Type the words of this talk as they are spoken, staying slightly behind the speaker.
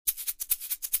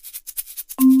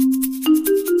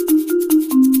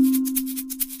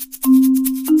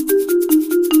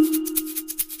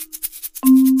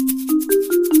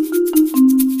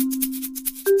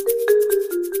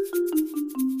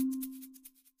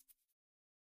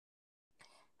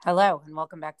Hello, and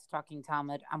welcome back to Talking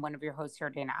Talmud. I'm one of your hosts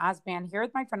here, Dana Osban, here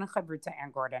with my friend Chavruta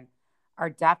Ann Gordon. Our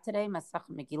daf today, Masach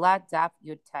Megillah, daf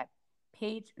Yud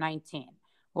page 19.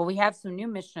 Well, we have some new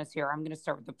Mishnahs here. I'm going to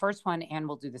start with the first one, and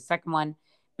we'll do the second one.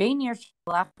 Bein Yir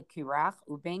Shalach L'Kirach,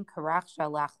 Ubein Karach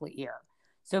Shalach L'Ir.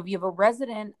 So if you have a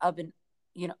resident of an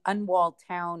unwalled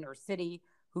town or city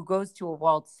who goes to a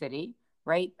walled city,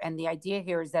 right? And the idea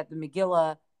here is that the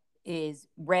Megillah is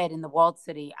read in the walled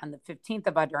city on the 15th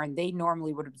of Adar, and they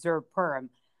normally would observe Purim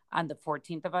on the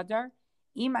 14th of Adar.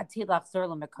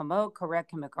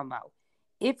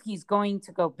 If he's going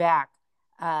to go back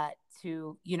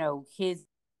to his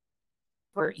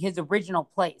original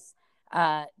place,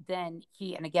 then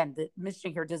and again, the Mishnah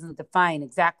here doesn't define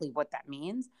exactly what that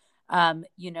means. Then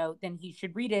he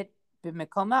should read it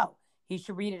b'mekomo. He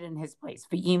should read it in his place.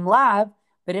 V'im lav,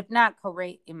 but if not,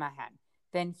 korei imahen,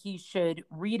 then he should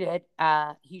read it.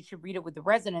 He should read it with the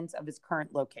residents of his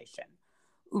current location.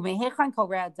 From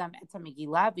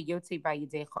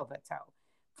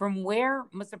where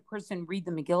must a person read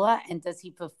the Megillah, and does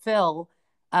he fulfill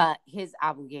his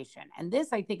obligation? And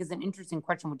this, I think, is an interesting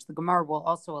question, which the Gemara will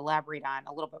also elaborate on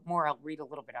a little bit more. I'll read a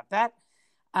little bit of that.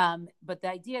 But the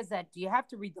idea is that, do you have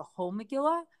to read the whole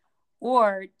Megillah,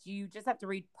 or do you just have to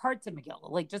read parts of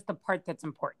Megillah, like just the part that's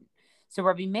important? So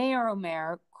Rabbi Meir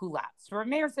Omer Kula. So Rabbi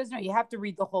Meir says, no, you have to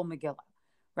read the whole Megillah.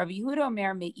 Rabbi Yehuda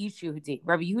Omer Me'ishu Hudi.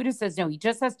 Rabbi Yehuda says, no, he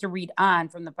just has to read on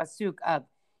from the pasuk of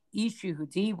Ishu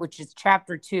Hudi, which is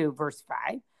chapter 2, verse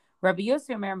 5. Rabbi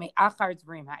Yossi Omer Me'achar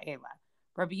Zvarim Ha'ela.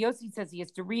 Rabbi Yossi says he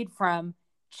has to read from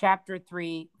chapter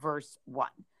 3, verse 1.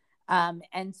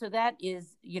 And so that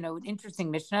is, an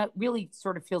interesting Mishnah. It really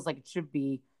sort of feels like it should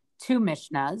be two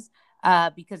Mishnahs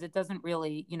because it doesn't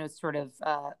really,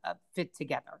 fit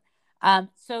together.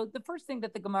 So the first thing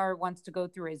that the Gemara wants to go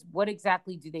through is, what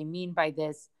exactly do they mean by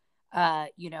this? That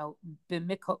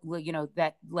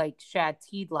like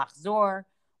shatid lachzor.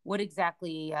 What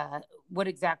exactly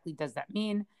does that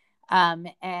mean?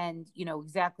 And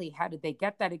exactly how did they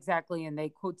get that exactly? And they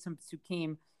quote some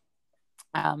psukim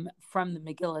from the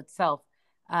Megillah itself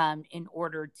in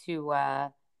order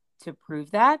to prove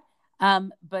that.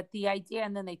 But the idea,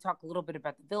 and then they talk a little bit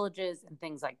about the villages and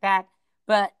things like that.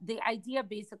 But the idea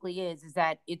basically is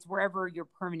that it's wherever your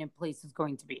permanent place is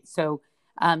going to be. So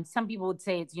some people would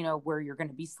say it's, where you're going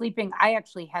to be sleeping. I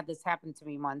actually had this happen to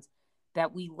me once,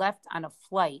 that we left on a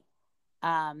flight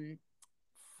we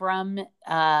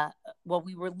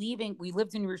were leaving. We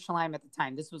lived in Yerushalayim at the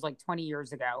time. This was like 20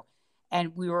 years ago.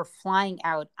 And we were flying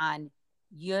out on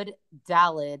Yud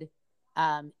Dalid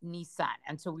Nisan.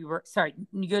 And so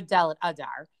Yud Dalid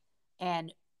Adar.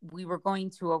 And we were going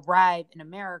to arrive in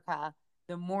America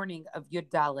the morning of Yud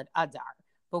Dalid Adar,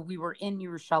 but we were in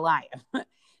Yerushalayim.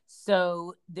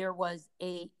 So there was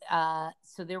a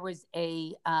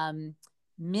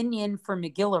minyan for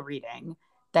Megillah reading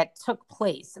that took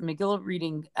place,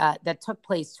 that took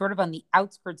place sort of on the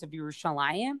outskirts of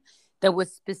Yerushalayim, that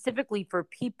was specifically for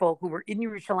people who were in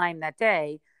Yerushalayim that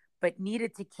day, but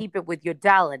needed to keep it with Yud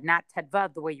Dalid, not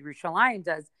Tedvav, the way Yerushalayim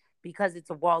does, because it's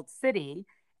a walled city.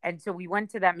 And so we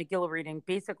went to that Megillah reading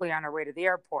basically on our way to the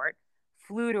airport,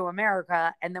 flew to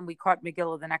America, and then we caught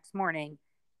Megillah the next morning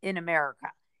in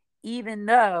America, even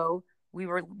though we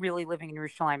were really living in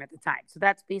Yerushalayim at the time. So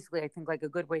that's basically, I think, like a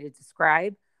good way to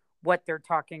describe what they're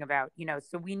talking about.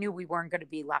 So we knew we weren't going to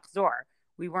be Lachzor.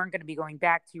 We weren't going to be going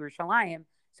back to Yerushalayim.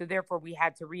 So therefore, we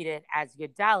had to read it as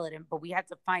Yud Daled, but we had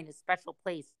to find a special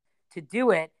place to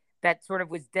do it that sort of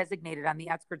was designated on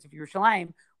the outskirts of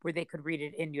Yerushalayim where they could read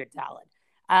it in Yud Daled.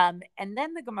 And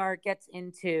then the Gemara gets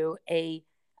into a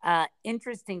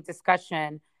interesting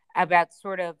discussion about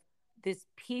sort of this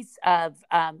piece of,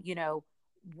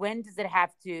 when does it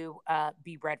have to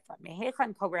be read from?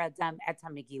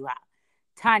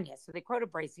 Tanya. So they quote a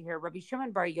brisa here. Rabbi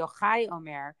Shimon bar Yochai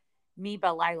Omer mi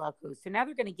balaylaku. So now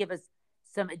they're going to give us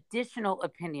some additional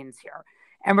opinions here.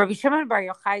 And Rabbi Shimon bar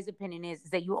Yochai's opinion is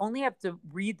that you only have to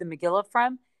read the Megillah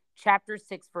from chapter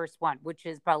 6, verse 1, which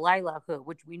is balaylahu,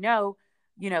 which we know,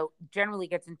 generally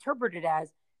gets interpreted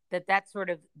as that's sort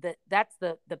of that's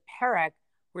the parak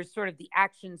where sort of the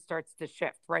action starts to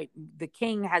shift, right? The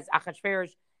king has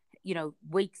Achashverosh,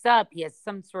 wakes up, he has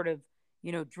some sort of,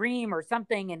 dream or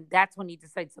something, and that's when he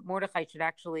decides that Mordechai should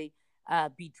actually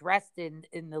be dressed in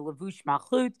the Levush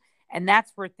Malchut, and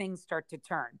that's where things start to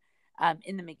turn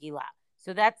in the Megillah.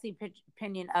 So that's the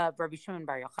opinion of Rabbi Shimon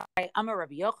bar Yochai. Amar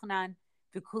Rabbi Yochanan,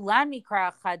 v'kulan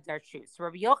mikra achad darshu. So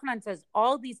Rabbi Yochanan says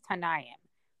all these Tanaim,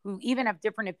 who even have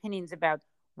different opinions about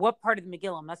what part of the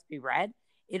Megillah must be read,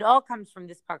 it all comes from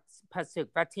this pasuk.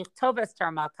 V'tichtov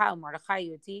estar malka u'Mordechai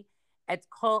yuti et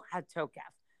kol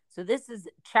hatokef. So this is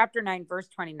chapter 9, verse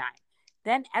 29.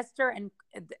 Then Esther and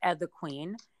the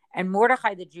queen and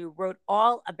Mordechai the Jew wrote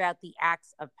all about the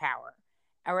acts of power.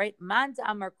 All right. Mand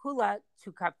Amar Kula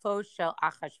to Kafo Shel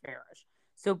Achashverosh.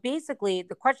 So basically,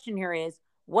 the question here is,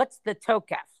 what's the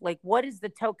tokef? Like, what is the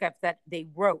tokef that they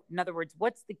wrote? In other words,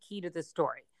 what's the key to the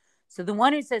story? So the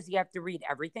one who says you have to read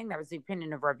everything, that was the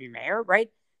opinion of Rabbi Meir, right?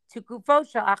 To Kufo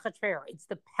Shel Achashverosh. It's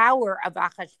the power of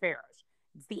Achashverosh.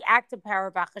 It's the active power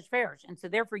of Achashverosh. And so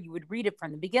therefore you would read it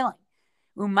from the beginning.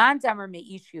 Uman Damar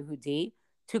Me'ish Yehudi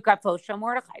to Kafo Shel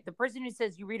Mordechai. The person who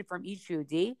says you read it from Ish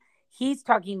Yehudi, he's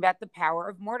talking about the power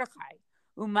of Mordechai.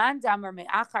 Uman Damar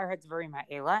Me'achar Hatzvarim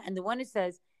Ha'ela. And the one who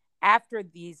says after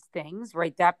these things,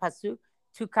 right, that pasuk,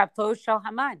 to Kafo Shel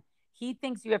Haman. He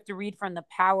thinks you have to read from the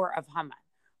power of Haman.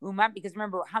 Uman, because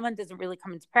remember, Haman doesn't really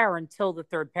come into power until the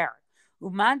third parak.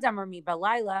 Uman Damar Mi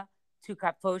Balayla to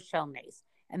Kafo Shel Nes.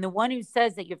 And the one who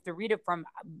says that you have to read it from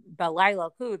Balayla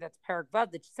Ku, that's Parak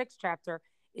Vav, the sixth chapter,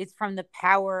 is from the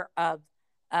power of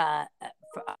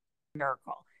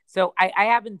miracle. So I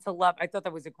happen to love, I thought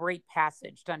that was a great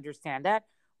passage to understand that.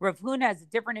 Rav Huna has a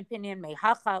different opinion.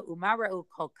 Mehacha umara'u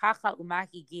kol kacha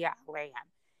umahigia alehem.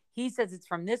 He says it's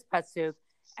from this pasuk,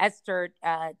 Esther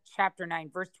chapter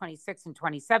 9, verse 26 and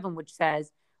 27, which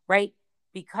says, right,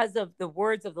 because of the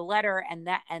words of the letter and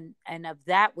that and of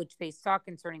that which they saw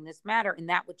concerning this matter and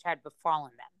that which had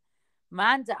befallen them.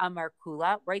 Manda Amar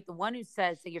Kula, right? The one who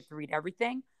says that you have to read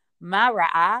everything.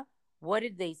 Ma'ra'ah, what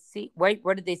did they see? Right?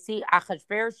 What did they see?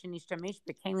 Achashverosh shenishtamesh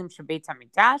b'kelim shebeit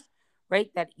hamikdash, right?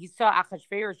 That you saw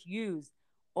Achashverosh use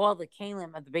all the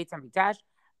kelim of the Beit Hamikdash.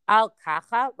 Al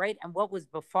kacha, right? And what was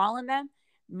befallen them?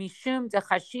 Mishum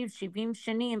dechashiv shivim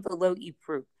shanim v'lo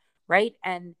ipru, right?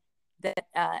 And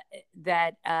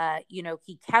that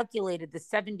he calculated the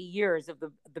 70 years of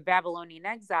the Babylonian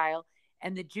exile,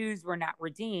 and the Jews were not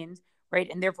redeemed, right?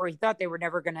 And therefore he thought they were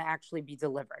never going to actually be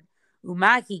delivered.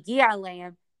 Umahi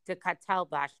gi'aleim to katal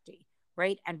Vashti,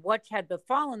 right? And what had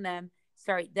befallen them,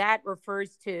 that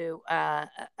refers to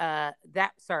I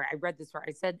read this right.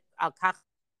 I said al-kach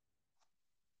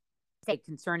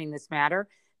concerning this matter.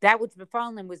 That which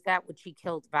befallen them was that which he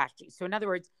killed Vashti. So in other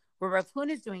words, what Rav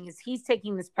Huna is doing is he's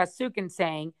taking this pasuk and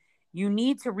saying, you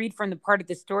need to read from the part of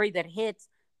the story that hits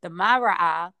the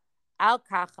Mara'ah,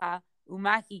 Al-Kacha,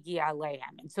 Umahigi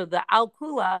Aleim. And so the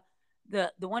Al-Kula,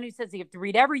 the one who says you have to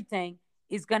read everything,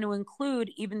 is going to include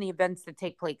even the events that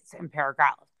take place in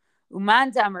Paragalov.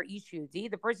 Uman Damar Ishudi,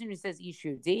 the person who says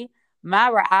Ishudi,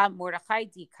 Mara'ah Mordechai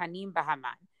di Kanim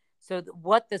Bahaman. So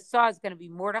what the saw is going to be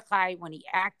Mordechai when he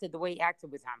acted the way he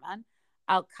acted with Haman.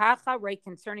 Al-Kacha, right,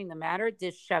 concerning the matter,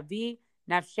 Dishavi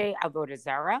Nafshe Avodah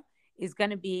Zarah, is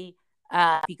going to be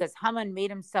because Haman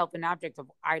made himself an object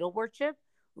of idol worship.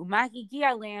 Umahigi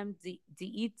Alam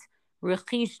Di'it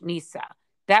Rechish Nisa.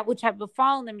 That which had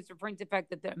befallen them is referring to the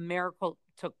fact that the miracle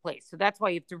took place. So that's why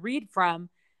you have to read from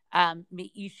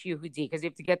Me'ish Yehudi, because you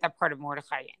have to get that part of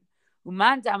Mordechai in.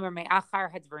 Uman Damar Me'achar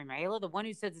Hadvarim Ha'ela, the one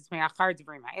who says it's Me'achar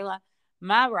Hadvarim Ha'ela.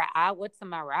 Ma'ra'ah, what's the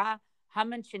Ma'ra'ah?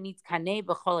 Haman shenitz kaneh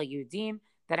b'chol Yehudim,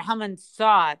 that Haman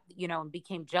saw, and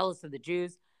became jealous of the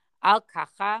Jews. Al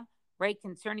kacha, right,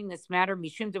 concerning this matter,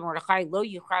 mishum de Mordechai lo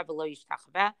yuchra v'lo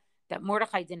yishtachava, that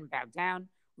Mordechai didn't bow down.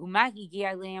 Umahi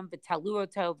gi'aleim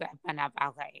v'taluoto v'panav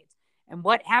al ha'ed. And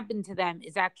what happened to them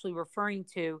is actually referring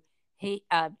to him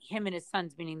and his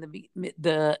sons, meaning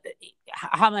the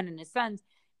Haman and his sons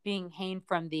being hanged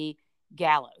from the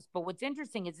gallows. But what's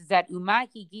interesting is that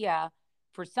umahi gi'a,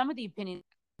 for some of the opinions,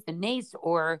 the nace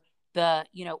or the,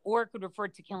 or it could refer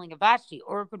to killing of Vashti,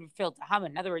 or it could refer to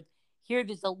Haman. In other words, here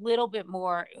there's a little bit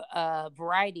more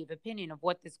variety of opinion of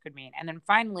what this could mean. And then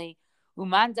finally,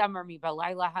 Uman Damar mi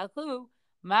balayla hachu,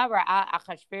 Ma'ra'a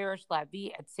Achashverosh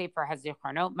lavi at Sefer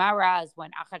HaZichronot. Ma'ra'a is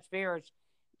when Achashverosh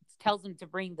tells him to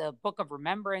bring the book of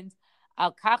remembrance.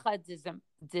 Al kacha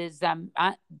dezamnate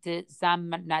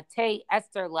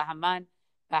Esther lahaman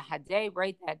bahadeh,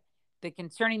 right, that the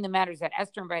concerning the matters that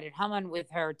Esther invited Haman with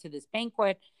her to this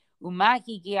banquet,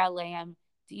 umahi gi'aleim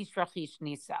d'ishrachish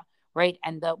nisa, right,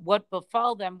 and what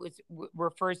befall them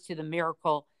refers to the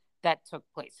miracle that took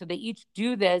place. So they each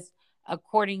do this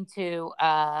according to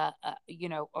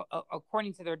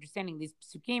according to their understanding these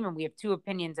psukim, and we have two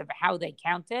opinions of how they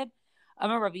counted.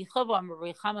 Amar Rabbi Chilva, Amar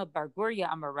Rabbi Chama Bar Guria,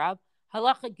 Amar Rab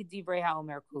halacha kedivrei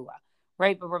ha'omer kula,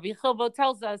 right? But Rabbi Chilva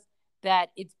tells us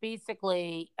that it's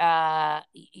basically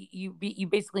you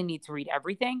basically need to read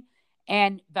everything.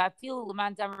 And and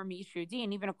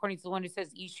even according to the one who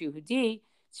says Ishu Hudi,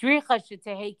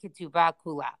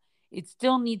 it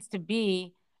still needs to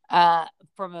be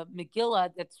from a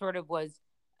Megillah that sort of was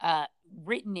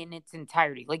written in its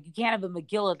entirety. Like you can't have a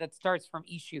Megillah that starts from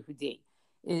Ishu Hudi,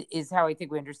 is how I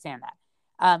think we understand that.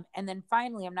 And then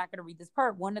finally, I'm not going to read this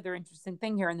part. One other interesting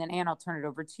thing here, and then Anne, I'll turn it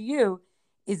over to you,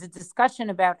 is a discussion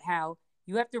about how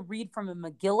you have to read from a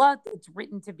Megillah that's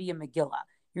written to be a Megillah.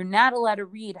 You're not allowed to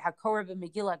read Hakorav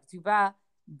Megillah Ktuba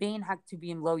Bein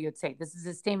Haktubim Lo Yotzei. This is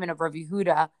a statement of Rav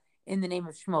Yehuda in the name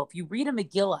of Shmuel. If you read a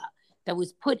Megillah that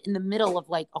was put in the middle of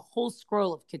like a whole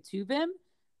scroll of Ketuvim,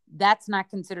 that's not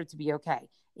considered to be okay.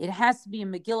 It has to be a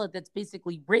Megillah that's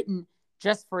basically written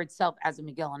just for itself as a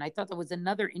Megillah. And I thought that was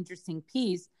another interesting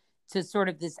piece to sort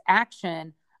of this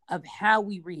action of how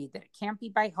we read, that it can't be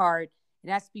by heart. It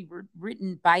has to be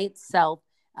written by itself.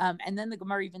 And then the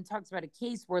Gemara even talks about a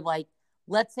case where, like,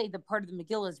 let's say the part of the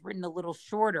Megillah is written a little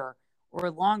shorter or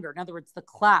longer. In other words, the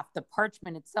cloth, the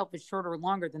parchment itself is shorter or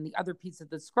longer than the other piece of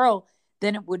the scroll,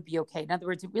 then it would be okay. In other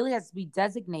words, it really has to be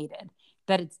designated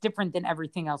that it's different than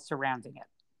everything else surrounding it.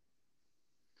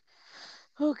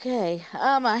 Okay.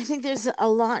 I think there's a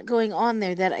lot going on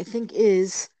there that I think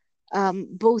is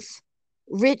both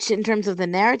rich in terms of the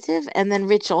narrative and then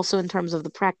rich also in terms of the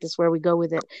practice where we go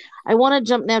with it. I want to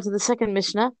jump now to the second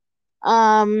Mishnah,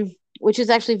 which is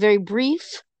actually very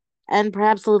brief and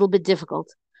perhaps a little bit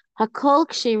difficult. Hakol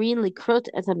ksherin likrot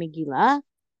et Megillah.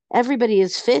 Everybody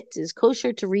is fit, is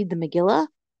kosher to read the Megillah.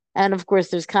 And of course,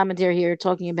 there's commentary here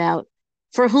talking about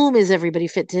for whom is everybody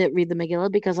fit to read the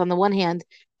Megillah? Because on the one hand,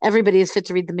 everybody is fit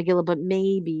to read the Megillah, but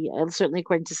maybe, certainly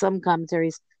according to some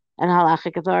commentaries and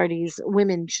halachic authorities,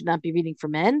 women should not be reading for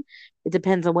men. It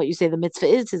depends on what you say the mitzvah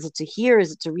is. Is it to hear?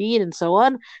 Is it to read? And so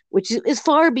on, which is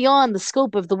far beyond the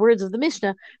scope of the words of the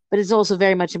Mishnah, but is also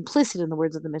very much implicit in the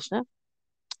words of the Mishnah.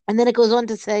 And then it goes on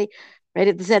to say, right,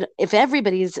 it said, if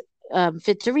everybody is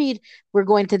fit to read, we're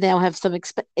going to now have some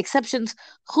exceptions.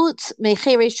 Chutz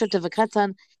mecheresh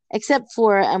shotavakatan, except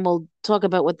for, and we'll talk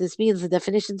about what this means, the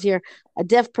definitions here. A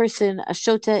deaf person, a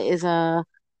shota is a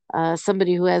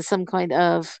somebody who has some kind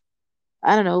of,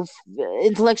 I don't know,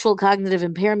 intellectual cognitive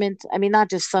impairment. I mean, not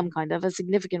just some kind of, a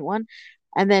significant one.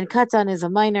 And then katan is a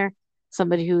minor,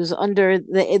 somebody who's under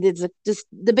it's this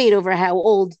debate over how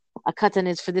old a katan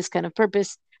is for this kind of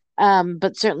purpose.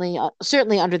 But certainly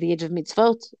under the age of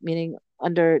mitzvot, meaning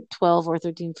under 12 or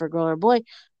 13 for a girl or a boy.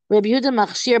 Rabbi Yehuda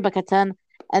machshir bakatan,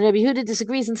 and Rabbi Yehuda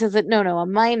disagrees and says that no, a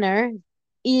minor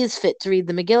is fit to read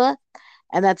the Megillah,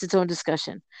 and that's its own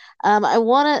discussion. I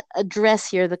want to address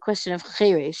here the question of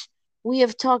cheresh. We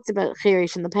have talked about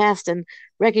cheresh in the past and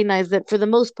recognize that for the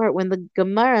most part, when the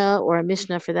Gemara, or a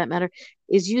Mishnah for that matter,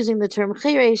 is using the term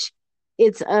cheresh,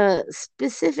 it's a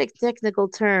specific technical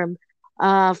term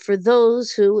for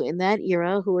those who, in that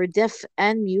era, who were deaf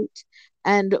and mute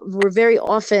and were very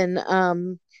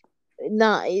often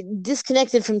not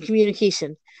disconnected from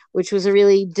communication, which was a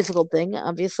really difficult thing,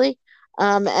 obviously.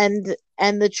 And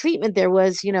the treatment there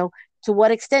was, to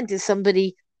what extent is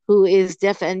somebody who is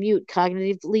deaf and mute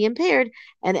cognitively impaired?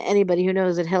 And anybody who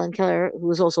knows that Helen Keller, who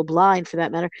was also blind for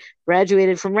that matter,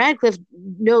 graduated from Radcliffe,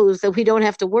 knows that we don't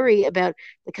have to worry about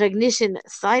the cognition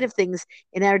side of things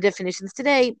in our definitions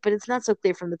today, but it's not so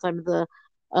clear from the time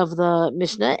of the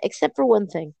Mishnah, except for one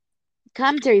thing.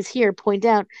 Commentaries here point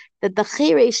out that the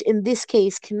cheresh in this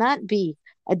case cannot be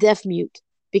a deaf mute,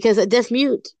 because a deaf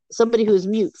mute, somebody who is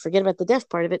mute, forget about the deaf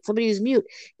part of it, somebody who's mute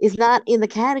is not in the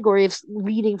category of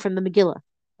reading from the Megillah,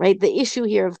 right? The issue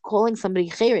here of calling somebody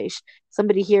cheresh,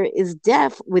 somebody here is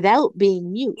deaf without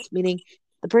being mute, meaning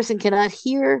the person cannot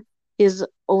hear his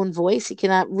own voice, he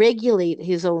cannot regulate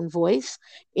his own voice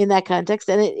in that context,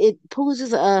 and it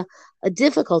poses a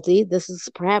difficulty. This is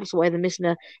perhaps why the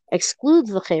Mishnah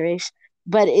excludes the cheresh,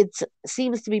 but it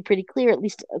seems to be pretty clear, at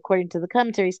least according to the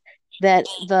commentaries, that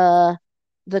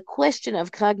the question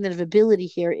of cognitive ability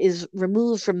here is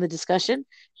removed from the discussion,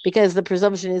 because the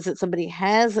presumption is that somebody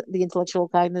has the intellectual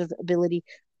cognitive ability,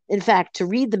 in fact, to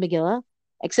read the Megillah,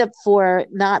 except for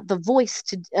not the voice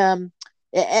to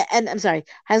and I'm sorry,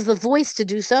 has the voice to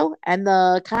do so and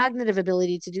the cognitive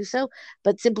ability to do so,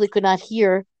 but simply could not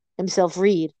hear himself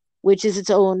read, which is its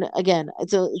own, again,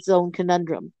 its own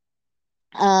conundrum.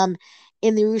 In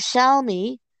the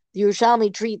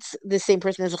Yerushalmi treats the same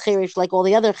person as a cheresh like all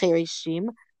the other chereshim,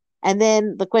 and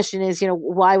then the question is,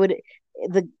 why would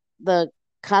the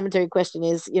commentary question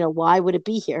is, why would it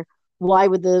be here? Why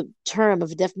would the term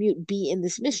of deaf mute be in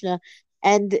this Mishnah?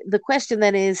 And the question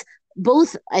then is,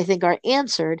 both I think are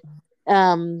answered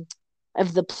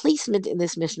of the placement in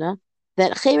this Mishnah,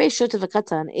 that cheresh shotav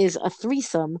katan is a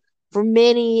threesome for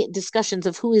many discussions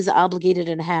of who is obligated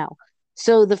and how.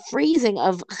 So the phrasing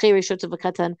of cheresh shota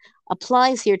v'katan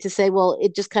applies here to say, well,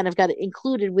 it just kind of got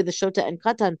included with the shota and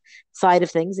katan side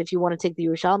of things, if you want to take the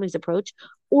Yerushalmi's approach,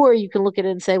 or you can look at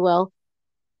it and say, well,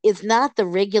 is not the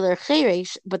regular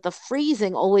cheresh, but the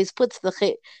phrasing always puts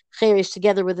the cheresh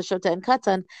together with the shota and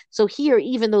katan. So here,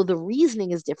 even though the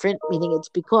reasoning is different, meaning it's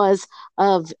because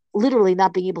of literally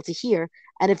not being able to hear,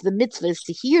 and if the mitzvah is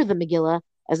to hear the Megillah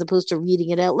as opposed to reading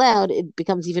it out loud, it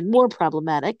becomes even more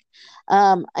problematic.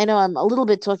 I know I'm a little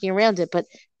bit talking around it, but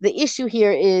the issue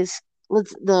here is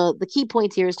the key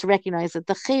point here is to recognize that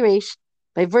the cheresh,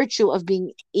 by virtue of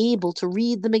being able to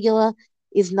read the Megillah,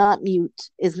 is not mute,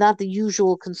 is not the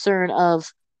usual concern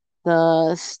of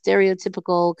the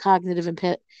stereotypical cognitive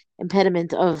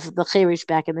impediment of the cheresh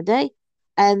back in the day.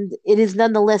 And it is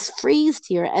nonetheless phrased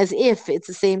here as if it's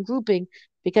the same grouping,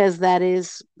 because that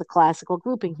is the classical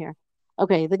grouping here.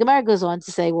 Okay, the Gemara goes on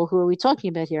to say, well, who are we talking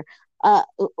about here?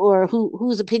 Or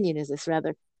whose opinion is this,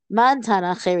 rather? Man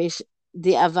Tana cheresh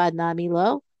di avad nami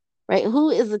lo, right? Who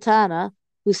is the Tana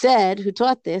who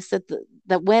taught this,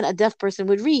 that when a deaf person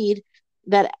would read,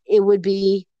 that it would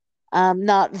be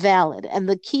not valid. And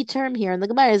the key term here in the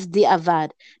Gemara is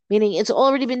di'avad, meaning it's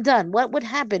already been done. What would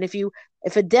happen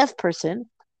if a deaf person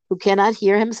who cannot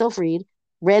hear himself read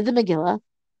the Megillah,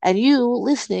 and you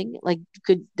listening, like,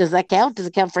 does that count? Does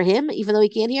it count for him, even though he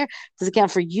can't hear? Does it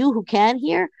count for you who can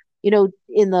hear?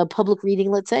 In the public reading,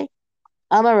 let's say,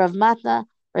 Amar Rav Matna,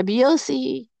 Rabbi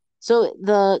Yossi. So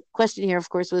the question here, of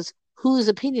course, was whose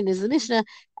opinion is the Mishnah?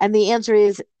 And the answer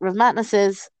is Rav Matna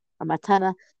says,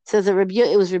 Matana says that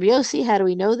it was Rabbi Yossi. How do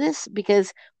we know this?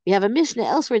 Because we have a Mishnah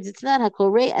elsewhere. It's not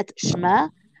hakorei at Shema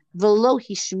velo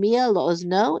hishmiya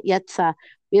laozno yatsa.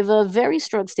 We have a very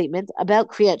strong statement about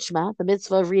Kriyat Shema, the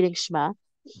mitzvah of reading Shema,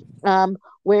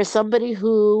 where somebody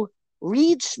who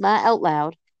reads Shema out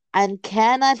loud and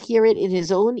cannot hear it in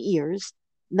his own ears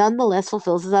nonetheless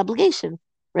fulfills his obligation.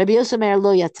 Rabbi Yossi Mer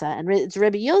lo yatsa, and it's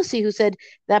Rabbi Yossi who said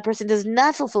that person does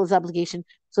not fulfill his obligation.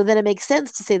 So then it makes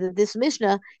sense to say that this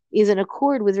Mishnah is in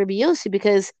accord with Rabbi Yossi,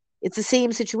 because it's the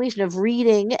same situation of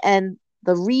reading and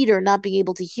the reader not being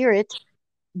able to hear it,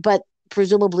 but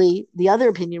presumably the other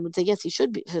opinion would say, yes, he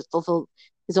should fulfill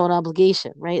his own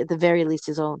obligation, right? At the very least,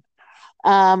 his own.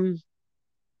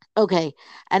 Okay,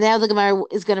 and now the Gemara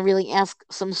is going to really ask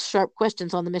some sharp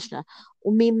questions on the Mishnah.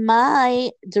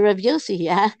 Umimai de Rav Yossi,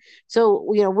 yeah. So,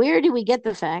 where do we get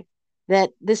the fact that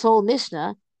this whole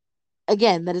Mishnah,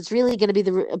 again, that it's really going to be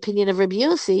the opinion of Rabbi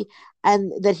Yossi,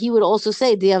 and that he would also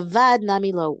say the avad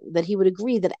namilo, that he would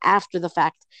agree that after the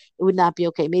fact it would not be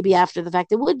okay. Maybe after the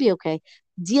fact it would be okay.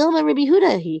 Dilma Rabbi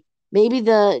Yehuda, maybe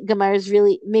the Gemara is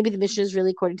maybe the Mishnah is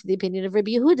really according to the opinion of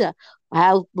Rabbi Yehuda.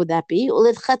 How would that be?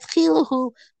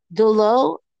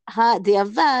 Dolo ha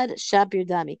diavad shapir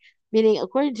dami, meaning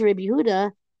according to Rabbi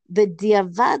Yehuda, the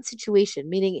diavad situation,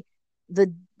 meaning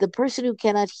the person who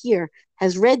cannot hear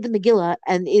has read the Megillah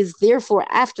and is therefore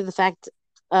after the fact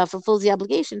fulfills the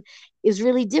obligation, is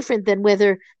really different than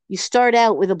whether you start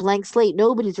out with a blank slate,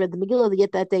 nobody's read the Megillah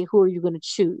yet that day, who are you going to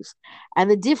choose? And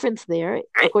the difference there,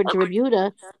 according to Rabbi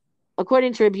Yehuda,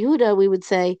 we would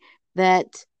say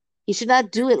that he should not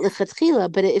do it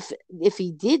lechatchila, but if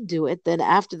he did do it, then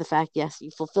after the fact, yes, he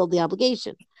fulfilled the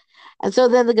obligation. And so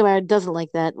then the Gemara doesn't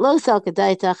like that. Lo sal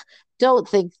kadaitach, don't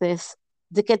think this.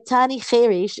 The katani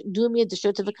cherish dumia de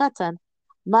shotevakatan.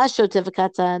 Ma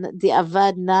shotevakatan the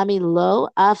avad nami lo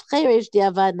af cherish the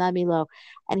avad nami lo.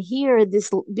 And here,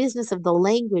 this business of the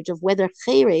language of whether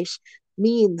cherish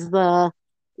means the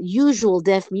usual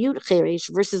deaf mute cherish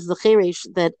versus the cherish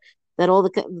that all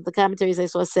the commentaries I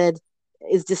saw said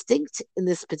is distinct in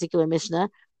this particular Mishnah,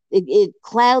 it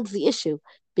clouds the issue.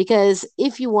 Because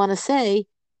if you want to say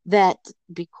that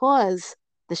because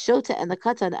the shota and the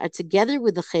katan are together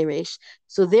with the cheresh,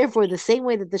 so therefore the same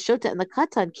way that the shota and the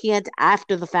katan can't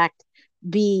after the fact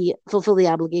fulfill the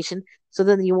obligation, so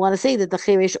then you want to say that the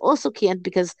cheresh also can't,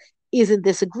 because isn't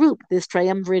this a group? This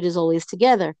triumvirate is always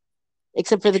together.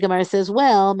 Except for the Gemara says,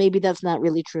 well, maybe that's not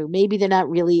really true. Maybe they're not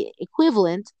really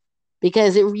equivalent,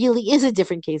 because it really is a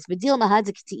different case. Meaning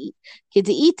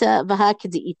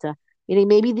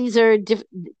maybe these are different.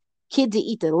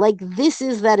 Kid'ita, like this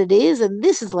is that it is, and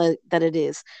this is like that it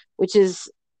is, which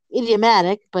is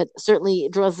idiomatic, but certainly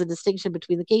it draws the distinction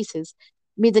between the cases.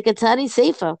 Midakatani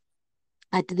Seifa.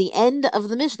 At the end of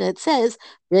the Mishnah, it says,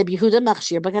 Rabbi Yehuda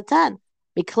machshir bakatan.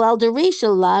 Miklal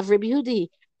dereisha lav Rabbi Yehudi.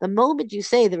 The moment you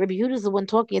say that Rabbi Yehuda is the one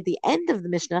talking at the end of the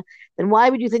Mishnah, then why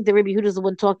would you think that Rabbi Yehuda is the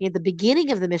one talking at the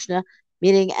beginning of the Mishnah?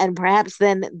 Meaning, and perhaps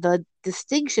then the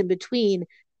distinction between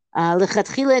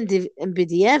lechatchila and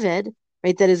b'diavad,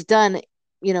 right, that is done,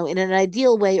 in an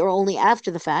ideal way or only after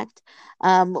the fact,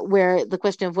 where the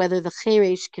question of whether the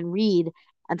cheresh can read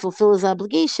and fulfill his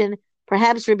obligation,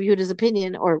 perhaps Rabbi Yehuda's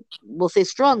opinion, or we'll say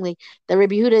strongly, that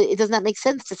Rabbi Yehuda, it does not make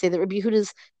sense to say that Rabbi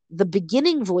Yehuda's the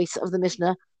beginning voice of the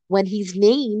Mishnah when he's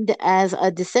named as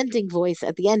a dissenting voice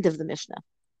at the end of the Mishnah.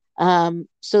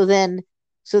 So then,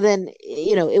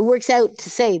 it works out to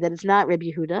say that it's not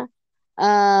Rabbi Yehuda.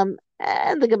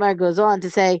 And the Gemara goes on to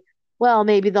say, well,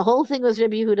 maybe the whole thing was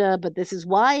Rabbi Yehuda, but this is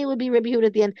why it would be Rabbi Yehuda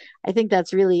at the end. I think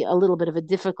that's really a little bit of a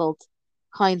difficult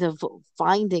kind of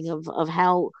finding of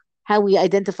how we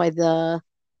identify the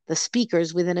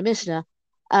speakers within a Mishnah.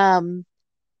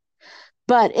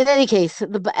 But in any case,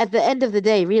 at the end of the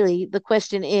day, really, the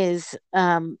question is,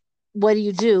 what do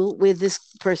you do with this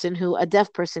person a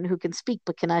deaf person who can speak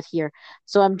but cannot hear?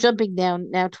 So I'm jumping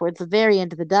down now towards the very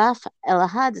end of the daf.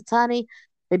 Elahad Tani,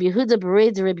 Rabbi Yehuda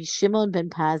Bered, Rabbi Shimon ben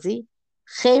Pazi,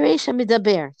 Cheresh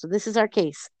Hamidaber. So this is our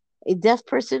case. A deaf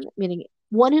person, meaning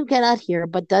one who cannot hear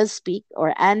but does speak,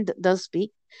 and does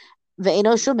speak,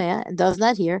 Ve'eno Shomea, and does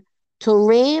not hear,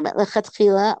 Torem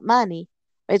Lechatchila Mani.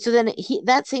 Right, so then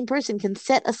that same person can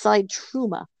set aside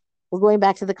truma. We're going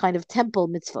back to the kind of temple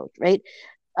mitzvot, right?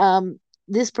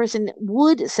 This person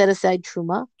would set aside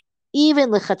truma, even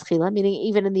lechatchila, meaning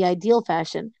even in the ideal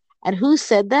fashion. And who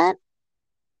said that?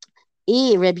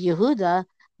 Rabbi Yehuda,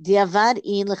 diavad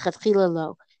in lechatchila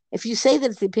lo. If you say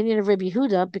that it's the opinion of Rabbi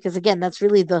Yehuda, because again, that's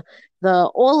really the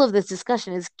all of this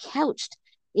discussion is couched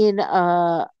in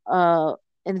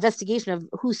investigation of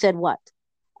who said what.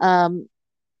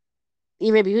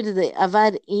 Rabbi Yehuda the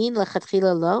avad in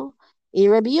lechatchila lo.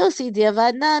 Rabbi Yossi the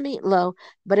avad nami lo.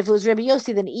 But if it was Rabbi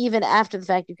Yossi, then even after the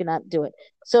fact you cannot do it.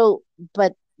 So,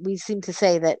 but we seem to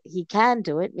say that he can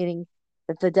do it, meaning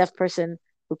that the deaf person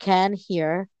who can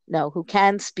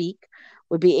speak,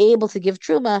 would be able to give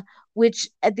truma, which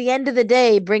at the end of the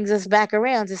day brings us back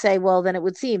around to say, well, then it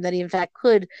would seem that he in fact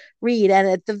could read, and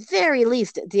at the very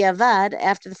least, the avad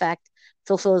after the fact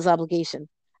fulfill his obligation.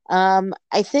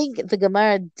 I think the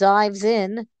Gemara dives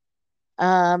in,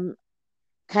 kind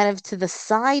of to the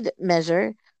side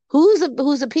measure.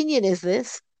 Whose opinion is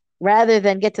this, rather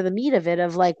than get to the meat of it,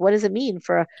 of like, what does it mean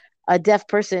for a deaf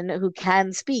person who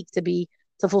can speak to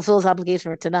fulfill his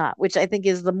obligation or to not? Which I think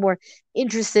is the more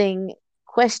interesting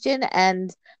question,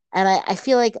 and I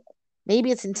feel like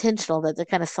maybe it's intentional that they're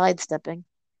kind of sidestepping.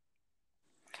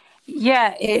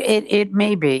 Yeah, it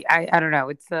may be. I don't know.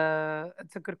 It's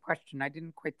a good question. I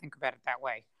didn't quite think about it that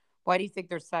way. Why do you think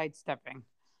they're sidestepping?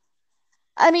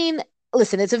 I mean,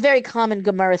 listen, it's a very common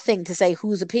Gemara thing to say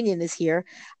whose opinion is here,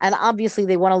 and obviously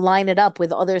they want to line it up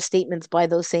with other statements by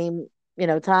those same,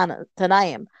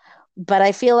 Tanaim. But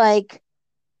I feel like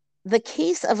the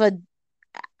case of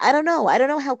I don't know. I don't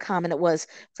know how common it was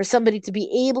for somebody to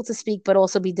be able to speak but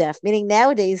also be deaf. Meaning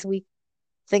nowadays we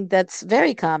think that's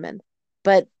very common.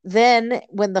 But then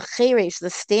when the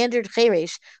standard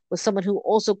cheresh, was someone who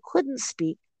also couldn't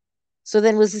speak, so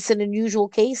then was this an unusual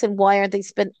case? And why aren't they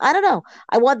I don't know.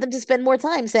 I want them to spend more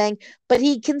time saying, but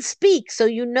he can speak. So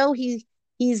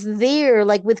he's there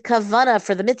like with kavana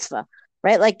for the mitzvah,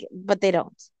 right? Like, but they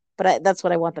don't. But that's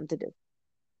what I want them to do.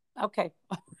 Okay.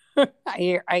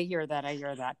 I hear that. I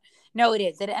hear that. No, it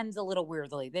is. It ends a little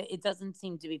weirdly. It doesn't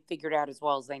seem to be figured out as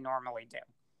well as they normally do.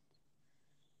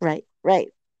 Right, right.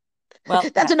 Well,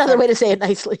 that's another way to say it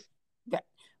nicely. Yeah.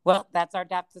 Well, that's our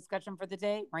DAP discussion for the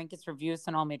day. Rank us, review us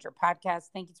on all major podcasts.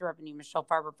 Thank you to Revenue Michelle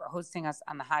Farber for hosting us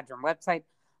on the Hadron website.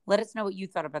 Let us know what you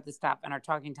thought about this stop on our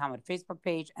Talking Talmud Facebook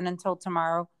page. And until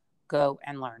tomorrow, go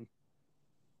and learn.